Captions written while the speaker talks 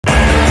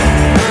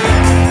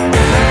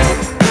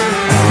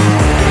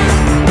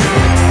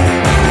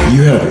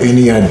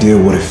any idea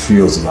what it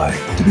feels like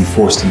to be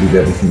forced to leave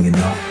everything you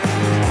know?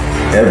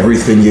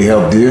 Everything you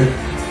held dear?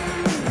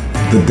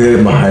 The day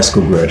of my high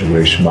school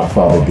graduation, my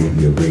father gave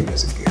me a ring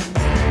as a gift.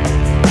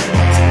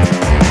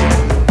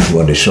 He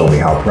wanted to show me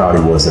how proud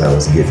he was that I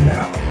was getting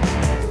out.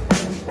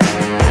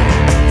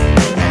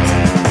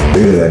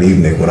 Later that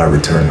evening, when I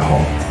returned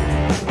home,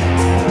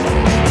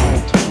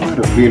 tired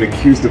of being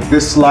accused of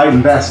this slight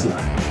and that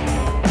slight.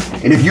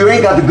 And if you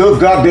ain't got the good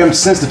goddamn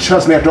sense to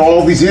trust me after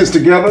all these years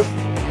together,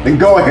 then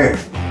go ahead.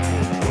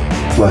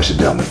 Flush it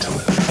down the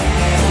toilet.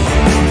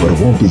 But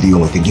it won't be the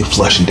only thing you're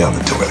flushing down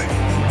the toilet.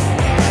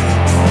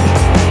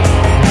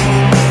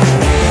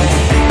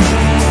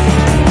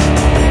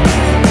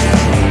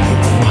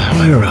 My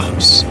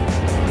higher-ups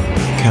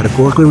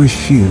categorically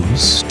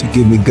refused to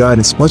give me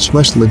guidance, much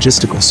less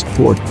logistical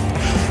support.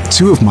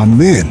 Two of my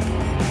men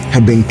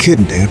had been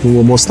kidnapped and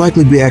will most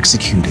likely be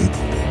executed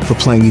for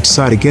playing each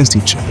side against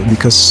each other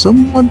because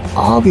someone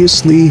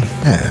obviously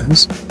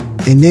has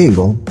an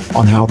angle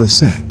on how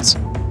this ends.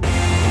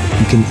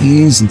 You can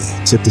easily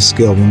tip the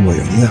scale one way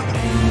or the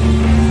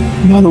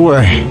other. By the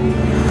way,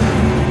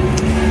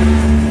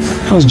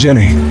 how's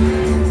Jenny?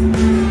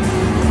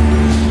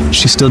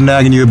 She's still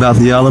nagging you about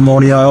the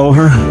alimony I owe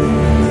her?